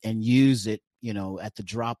and use it, at the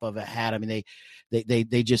drop of a hat. I mean,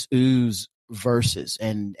 they just ooze verses,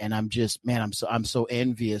 and I'm just, man, I'm so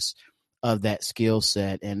envious of that skill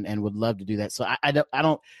set and would love to do that. So I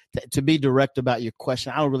don't, to be direct about your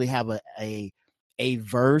question, I don't really have a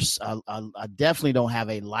verse. I definitely don't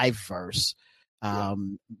have a life verse.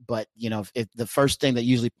 But if the first thing that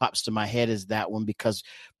usually pops to my head is that one, because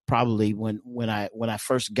probably when I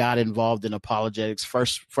first got involved in apologetics,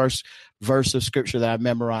 first verse of scripture that I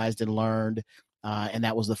memorized and learned, and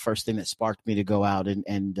that was the first thing that sparked me to go out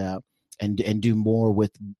and do more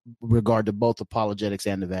with regard to both apologetics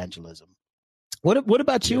and evangelism. What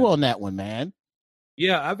about you on that one, man?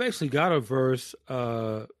 Yeah, I've actually got a verse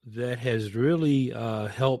that has really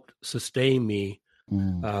helped sustain me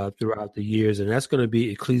throughout the years, and that's going to be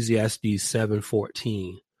Ecclesiastes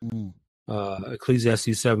 7:14. Ecclesiastes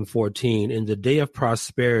 7:14. In the day of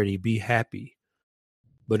prosperity, be happy,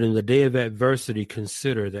 but in the day of adversity,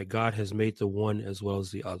 consider that God has made the one as well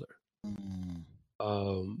as the other.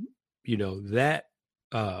 That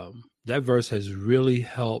verse has really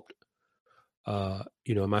helped.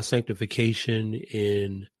 My sanctification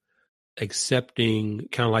in accepting,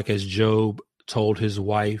 kind of like as Job told his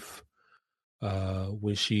wife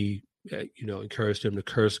when she, encouraged him to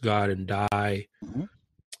curse God and die. Mm-hmm.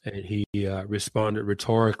 And he responded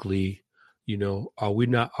rhetorically, are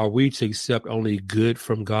we to accept only good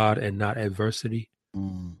from God and not adversity?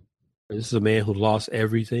 This is a man who lost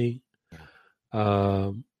everything.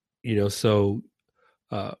 So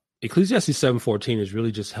Ecclesiastes 7:14 has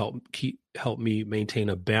really just helped me maintain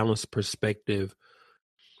a balanced perspective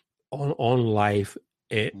on life.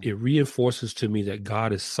 It reinforces to me that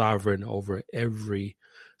God is sovereign over every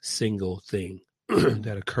single thing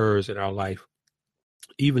that occurs in our life,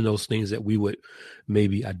 even those things that we would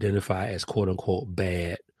maybe identify as quote unquote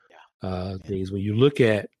bad things. When you look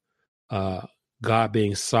at God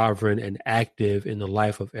being sovereign and active in the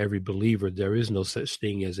life of every believer, there is no such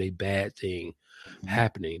thing as a bad thing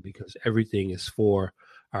happening, because everything is for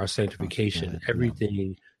our sanctification.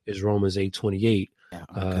 Everything is Romans 8:28.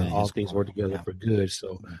 All things work together for good.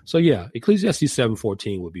 So Ecclesiastes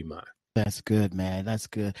 7:14 would be mine. That's good, man. That's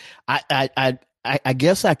good. I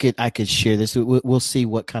guess I could share this. We'll see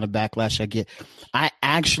what kind of backlash I get. I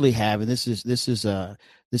actually have, and this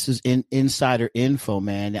is insider info,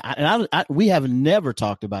 man. We have never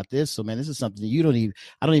talked about this, so man, this is something that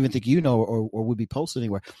I don't even think or would be posted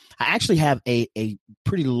anywhere. I actually have a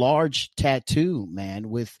pretty large tattoo, man,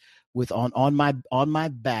 with on my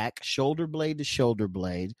back, shoulder blade to shoulder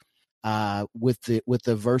blade, with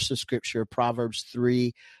the verse of scripture, Proverbs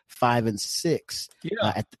 3, 5, and 6,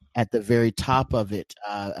 at the very top of it,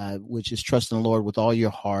 which is trust in the Lord with all your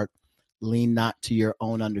heart, lean not to your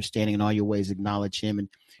own understanding, in all your ways acknowledge him, and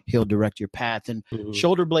he'll direct your path. And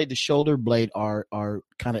shoulder blade to shoulder blade are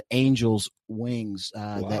kind of angels' wings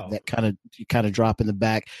that kind of drop in the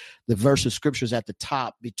back. The verse of scripture is at the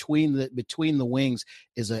top. Between the wings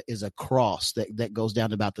is a cross that goes down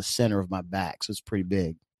to about the center of my back. So it's pretty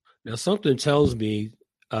big. Now something tells me,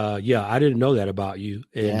 I didn't know that about you,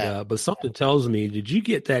 but something tells me, did you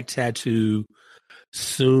get that tattoo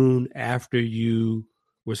soon after you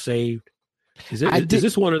were saved? Was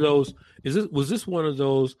this one of those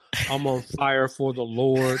I'm on fire for the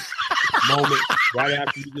Lord moments right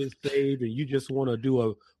after you get saved and you just want to do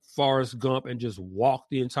a Forrest Gump and just walk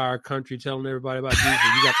the entire country telling everybody about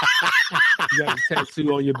Jesus? You got a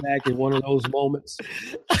tattoo on your back in one of those moments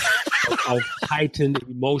of heightened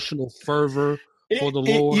emotional fervor for the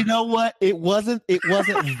Lord. You know what? It wasn't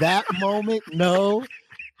that moment. No.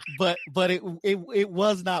 but it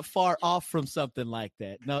was not far off from something like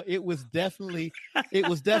that. No, it was definitely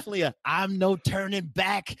a I'm no turning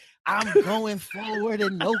back. I'm going forward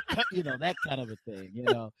and no that kind of a thing,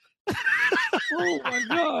 Oh my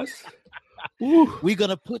gosh. We're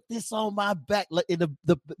gonna put this on my back.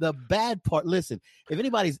 The bad part, listen, if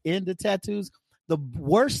anybody's into tattoos, the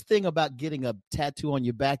worst thing about getting a tattoo on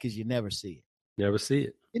your back is you never see it. Never see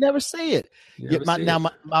it. You never see it. My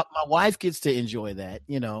wife gets to enjoy that,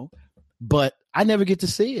 but I never get to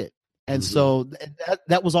see it. And so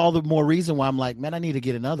that was all the more reason why I'm like, man, I need to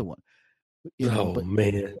get another one.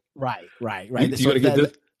 Man. Right. You're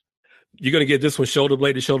going to get this one shoulder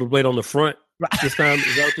blade to shoulder blade on the front this time?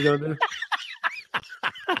 Is that what you're going to do?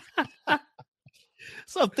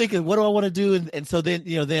 So I'm thinking, what do I want to do? And so then,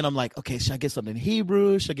 then I'm like, okay, should I get something in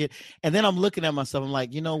Hebrew? And then I'm looking at myself. I'm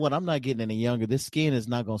like, you know what? I'm not getting any younger. This skin is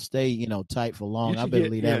not going to stay, tight for long. I better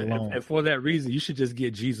leave that alone. And for that reason, you should just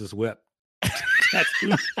get Jesus wept.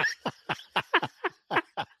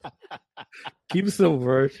 Keep it simple,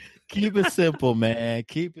 Verge. Keep it simple, man.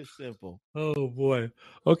 Keep it simple. Oh boy.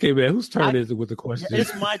 Okay, man. Whose turn is it with the question?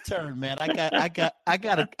 It's my turn, man. I got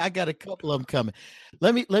a couple of them coming.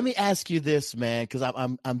 Let me ask you this, man, because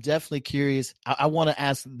I'm definitely curious. I want to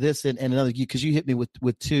ask this and another because you hit me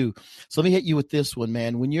with two. So let me hit you with this one,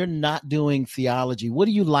 man. When you're not doing theology, what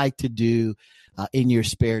do you like to do in your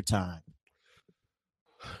spare time?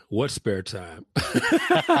 What spare time?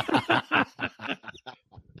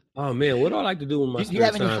 Oh man, what do I like to do in my spare time? Do you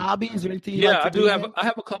have any hobbies or anything? I do have. I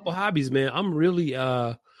have a couple hobbies, man. I'm really,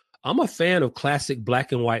 I'm a fan of classic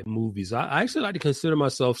black and white movies. I actually like to consider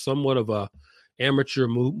myself somewhat of a amateur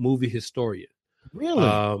movie historian. Really?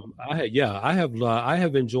 I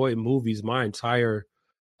have enjoyed movies my entire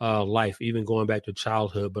life, even going back to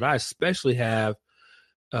childhood. But I especially have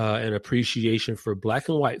an appreciation for black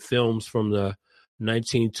and white films from the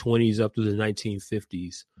 1920s up to the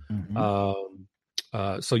 1950s. Mm-hmm.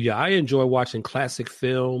 So I enjoy watching classic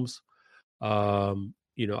films. I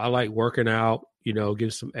like working out,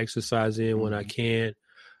 getting some exercise in when I can.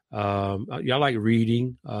 I like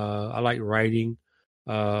reading. I like writing.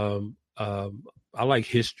 I like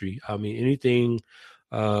history. I mean, anything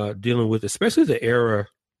dealing with, especially the era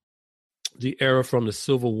from the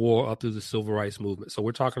Civil War up to the Civil Rights Movement. So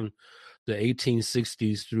we're talking the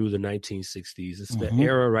 1860s through the 1960s. It's the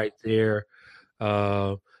era right there.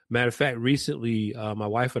 Matter of fact, recently, my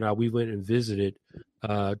wife and I, we went and visited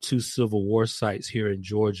two Civil War sites here in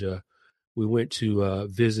Georgia. We went to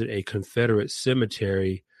visit a Confederate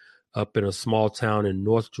cemetery up in a small town in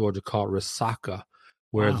North Georgia called Resaca,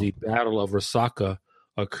 where the Battle of Resaca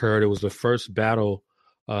occurred. It was the first battle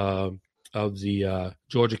of the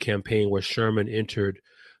Georgia campaign where Sherman entered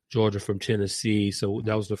Georgia from Tennessee. So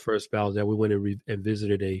that was the first battle that we went and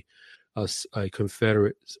visited a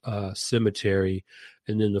Confederate cemetery.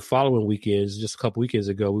 And then the following weekends, just a couple weekends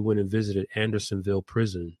ago, we went and visited Andersonville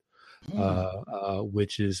Prison,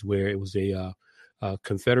 which is where it was a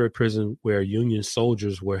Confederate prison where Union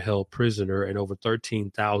soldiers were held prisoner, and over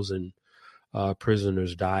 13,000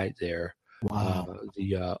 prisoners died there. Wow.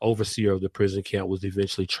 The overseer of the prison camp was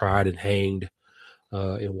eventually tried and hanged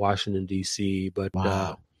in Washington, D.C. But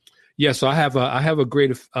wow. So I have a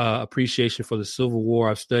great appreciation for the Civil War.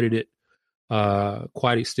 I've studied it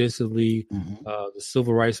quite extensively, the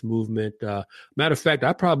Civil Rights Movement. Matter of fact,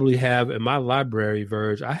 I probably have in my library,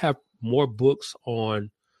 Verge, I have more books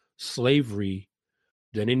on may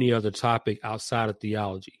any other topic outside of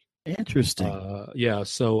theology. Interesting.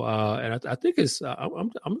 So, and I think it's, I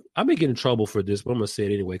may get in trouble for this, but I'm going to say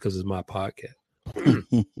it anyway, because it's my podcast.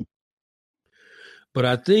 But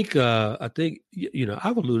I think,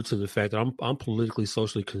 I've alluded to the fact that I'm politically,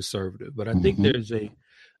 socially conservative, but I think there's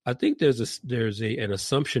an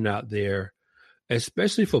assumption out there,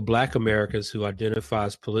 especially for Black Americans who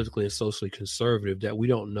identifies politically and socially conservative, that we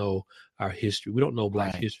don't know our history. We don't know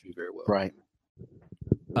Black history very well. Right.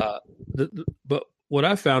 But what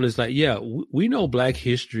I found is that, we know Black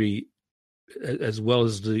history as well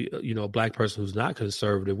as the, Black person who's not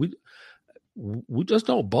conservative. We just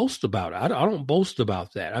don't boast about it. I don't boast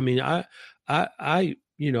about that. I mean, I've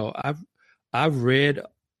read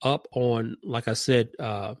up on, like I said,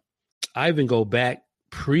 I even go back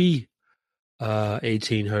pre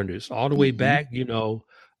 1800s, all the way back, to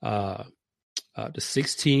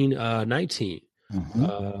 1619.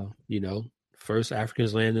 First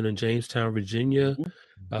Africans landed in Jamestown, Virginia,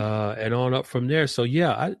 and on up from there. So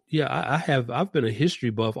I've been a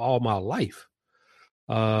history buff all my life.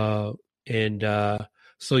 So I've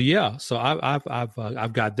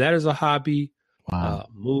got that as a hobby. Wow.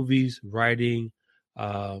 Movies, writing,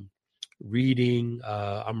 reading.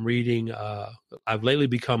 I'm reading. I've lately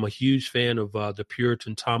become a huge fan of the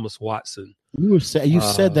Puritan Thomas Watson. You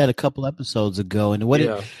said that a couple episodes ago, and what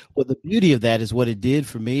the beauty of that is what it did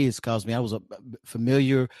for me is caused me. I was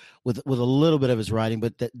familiar with a little bit of his writing,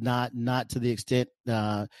 but that not to the extent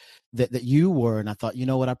that you were. And I thought, you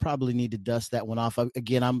know what, I probably need to dust that one off.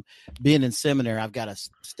 Again, I'm being in seminary. I've got a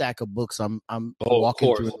stack of books I'm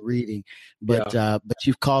walking through and reading, but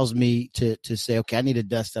you've caused me to say, okay, I need to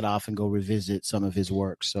dust that off and go revisit some of his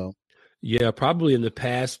work. So. Yeah, probably in the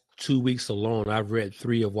past 2 weeks alone, I've read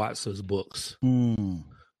 3 of Watson's books. And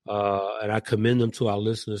I commend them to our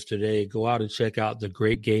listeners today. Go out and check out The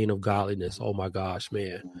Great Gain of Godliness. Oh, my gosh,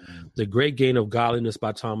 man. The Great Gain of Godliness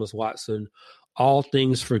by Thomas Watson. All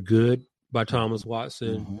Things for Good by Thomas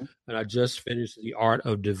Watson. And I just finished The Art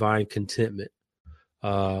of Divine Contentment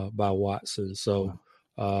by Watson. So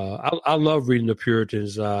I love reading the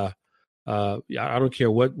Puritans. I don't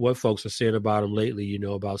care what folks are saying about them lately,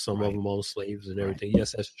 about some of them on slaves and everything.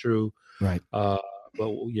 Yes, that's true. Right. But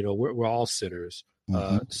we're all sinners.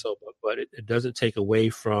 But it doesn't take away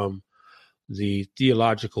from the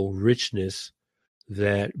theological richness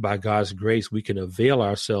that by God's grace we can avail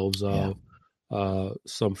ourselves of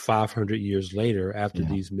some 500 years later after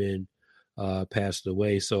these men passed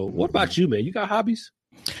away. So what about you, man? You got hobbies?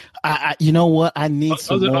 You know what? I need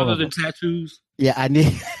some more other than tattoos. Yeah, I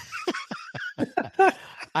need.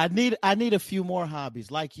 I need a few more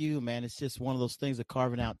hobbies like you, man. It's just one of those things of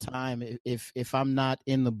carving out time. If I'm not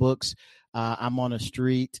in the books, I'm on a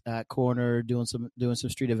street corner doing some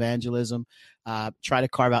street evangelism. Try to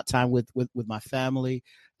carve out time with my family.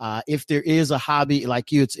 If there is a hobby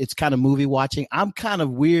like you, it's kind of movie watching. I'm kind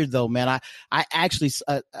of weird though, man. I actually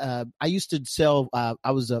I used to sell.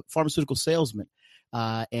 I was a pharmaceutical salesman,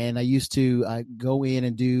 and I used to go in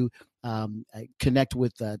and do. Connect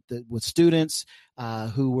with students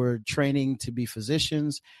who were training to be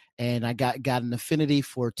physicians, and I got an affinity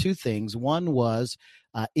for 2 things. One was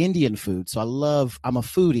Indian food. So I'm a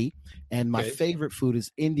foodie, and my favorite food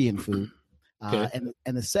is Indian food. And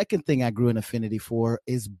the second thing I grew an affinity for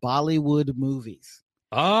is Bollywood movies.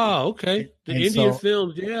 Oh, okay. The Indian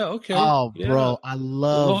films, yeah, okay. Oh, yeah. Bro, I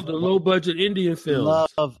love the low budget Indian films.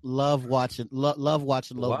 Love watching low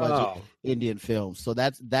budget Indian films. So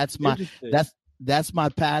that's my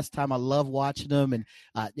pastime. I love watching them, and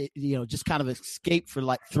just kind of escape for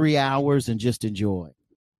like 3 hours and just enjoy.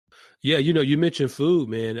 Yeah, you mentioned food,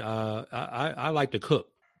 man. I like to cook.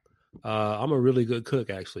 I'm a really good cook,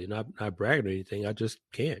 actually. Not bragging or anything. I just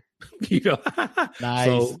can't. Nice.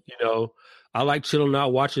 So I like chilling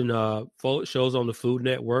out, watching shows on the Food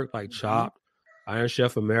Network like Chopped, Iron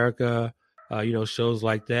Chef America, shows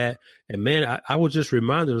like that. And man, I was just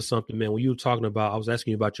reminded of something, man. When you were talking about, I was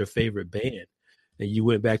asking you about your favorite band, and you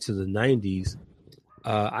went back to the 90s.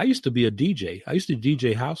 I used to be a DJ. I used to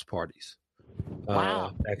DJ house parties.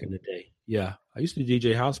 Wow. Back in the day. Yeah, I used to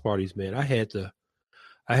DJ house parties, man. I had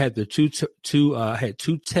two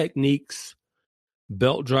Techniques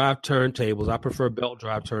belt drive turntables. I prefer belt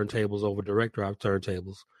drive turntables over direct drive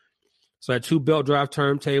turntables. So I had 2 belt drive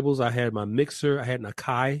turntables. I had my mixer. I had an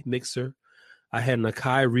Akai mixer. I had an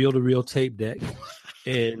Akai reel-to-reel tape deck.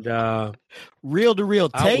 And reel-to-reel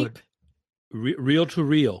tape?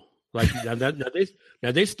 Reel-to-reel. Like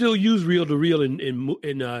now they still use reel-to-reel in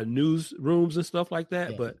newsrooms and stuff like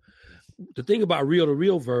that. Yeah. But the thing about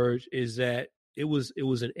reel-to-reel, Verge, is that it was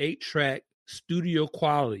an 8-track studio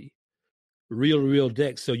quality reel-to-reel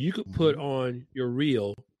deck. So you could put on your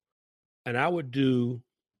reel, and I would do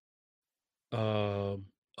a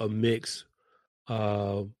mix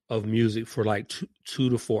of music for like 2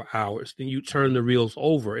 to 4 hours. Then you turn the reels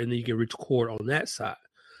over, and then you can record on that side.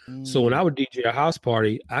 So when I would DJ a house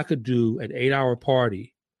party, I could do an 8-hour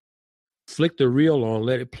party, flick the reel on,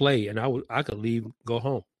 let it play, and I could leave, go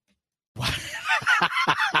home.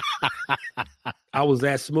 I was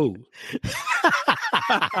that smooth.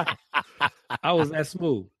 I was that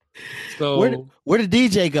smooth. So where did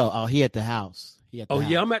DJ go? Oh, he at the house. Yeah,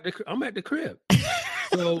 I'm at the crib.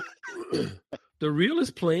 So the reel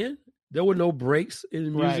is playing. There were no breaks in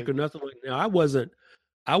the music or nothing like that. I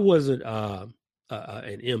wasn't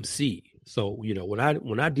an MC. So when I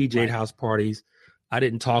DJ'd house parties, I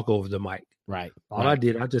didn't talk over the mic. Right. All I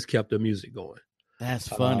did, I just kept the music going. That's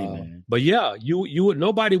funny, man. But yeah,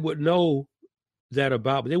 nobody would know that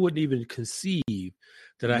about, but they wouldn't even conceive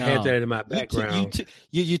that I had that in my background.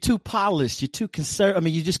 You're too polished. You're too concerned. I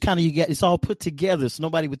mean, you just kind of, it's all put together. So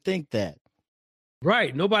nobody would think that.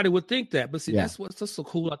 Right. Nobody would think that. But see, that's what's so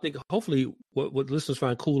cool. I think hopefully what listeners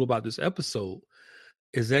find cool about this episode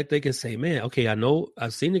is that they can say, man, okay, I know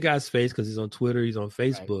I've seen the guy's face because he's on Twitter, he's on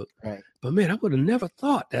Facebook. Right. But man, I would have never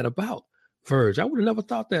thought that about Verge. I would have never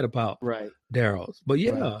thought that about Daryl. But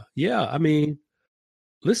yeah. I mean,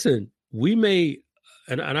 listen, we may,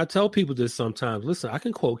 and I tell people this sometimes. Listen, I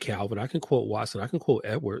can quote Calvin, I can quote Watson, I can quote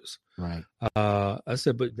Edwards. Right. I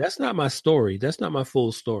said, but that's not my story. That's not my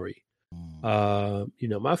full story.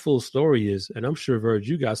 My full story is, and I'm sure Verge,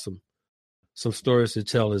 you got some stories to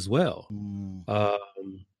tell as well.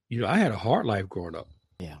 I had a hard life growing up.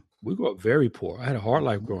 Yeah. We grew up very poor. I had a hard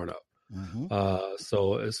life growing up.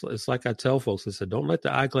 So it's like I tell folks, I said, don't let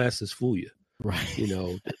the eyeglasses fool you.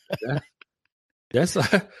 Right.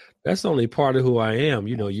 That's only part of who I am.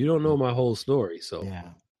 You don't know my whole story. So yeah,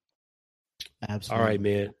 absolutely. All right,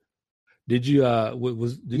 man. Did you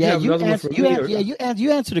you have another one for me?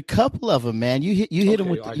 You answered a couple of them, man. You hit them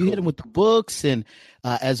with the books and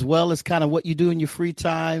as well as kind of what you do in your free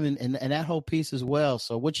time and that whole piece as well.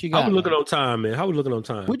 So what you got? How we looking on time, man?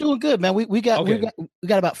 We're doing good, man. We got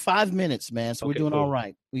about 5 minutes, man. So we're doing all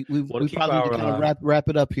right. We probably need to kind of wrap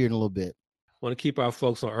it up here in a little bit. Want to keep our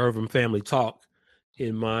folks on Irvin Family Talk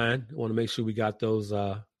in mind. I want to make sure we got those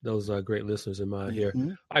great listeners in mind here.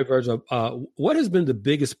 All right, Virgil, what has been the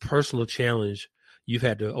biggest personal challenge you've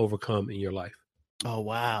had to overcome in your life? Oh,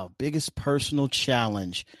 wow. Biggest personal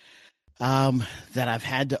challenge that I've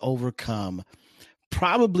had to overcome.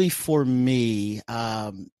 Probably for me,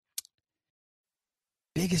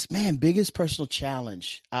 biggest personal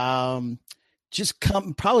challenge. Probably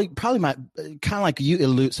my kind of like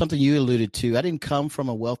something you alluded to. I didn't come from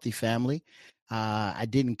a wealthy family. I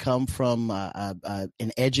didn't come from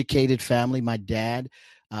an educated family. My dad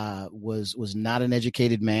was not an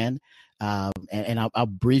educated man, and I'll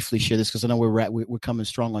briefly share this because I know we're coming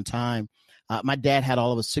strong on time. My dad had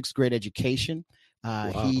all of a 6th grade education.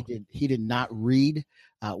 Wow. He did not read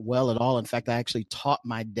well at all. In fact, I actually taught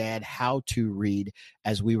my dad how to read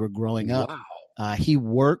as we were growing up. Wow. He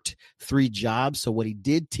worked 3 jobs. So what he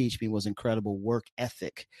did teach me was incredible work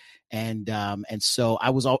ethic. And so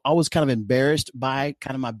I was always kind of embarrassed by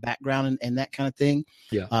kind of my background and that kind of thing.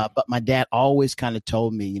 Yeah. But my dad always kind of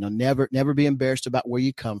told me, never be embarrassed about where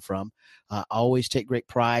you come from. Always take great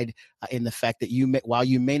pride in the fact that while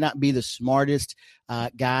you may not be the smartest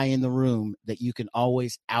guy in the room, that you can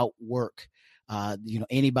always outwork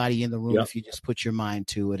anybody in the room if you just put your mind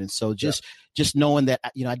to it. And so just knowing that,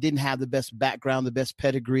 I didn't have the best background, the best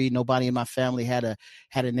pedigree. Nobody in my family had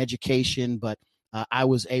an education, but I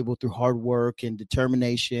was able through hard work and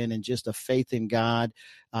determination and just a faith in God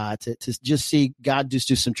to just see God just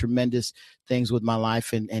do some tremendous things with my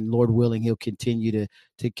life. And Lord willing, he'll continue to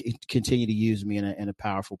use me in a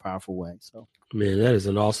powerful, powerful way. So, man, that is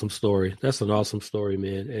an awesome story. That's an awesome story,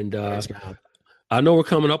 man. And I know we're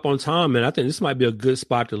coming up on time, and I think this might be a good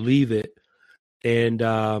spot to leave it. And,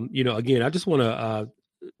 again, I just want to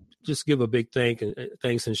just give a big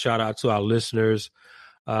thanks and shout out to our listeners.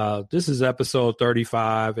 This is episode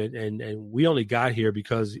 35, and we only got here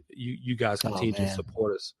because you guys continue to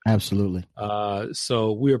support us. Absolutely.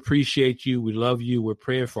 So we appreciate you. We love you. We're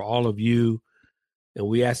praying for all of you. And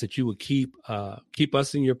we ask that you would keep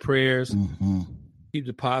us in your prayers. Mm-hmm. Keep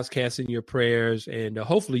the podcast in your prayers, and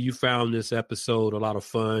hopefully you found this episode a lot of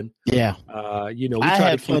fun. Yeah. I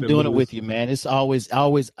had fun doing it with you, man. It's always,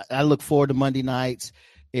 I look forward to Monday nights.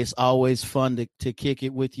 It's always fun to kick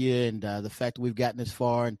it with you. And the fact that we've gotten this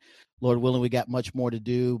far, and Lord willing, we got much more to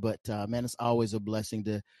do, but man, it's always a blessing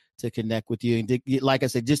to connect with you. And like I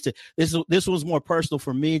said, this was more personal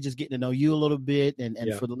for me, just getting to know you a little bit and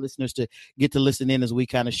for the listeners to get to listen in as we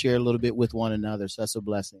kind of share a little bit with one another. So that's a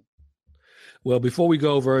blessing. Well, before we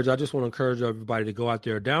go, Verge, I just want to encourage everybody to go out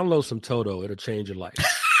there, download some Toto. It'll change your life.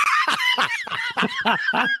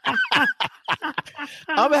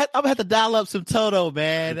 I'm gonna have to dial up some Toto,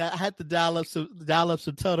 man. I had to dial up some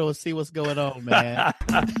Toto and see what's going on, man.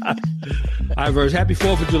 All right, Verge. Happy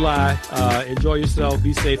 4th of July. Enjoy yourself.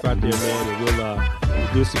 Be safe out there, man. And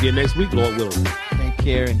we'll do this again next week, Lord willing. Take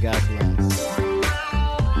care and God bless.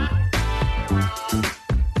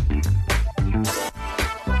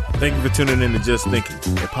 Thank you for tuning in to Just Thinking,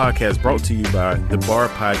 a podcast brought to you by the Bar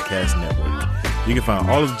Podcast Network. You can find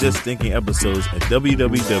all of Just Thinking episodes at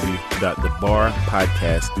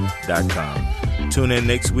www.thebarpodcast.com. Tune in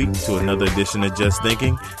next week to another edition of Just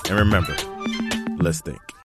Thinking, and remember, let's think.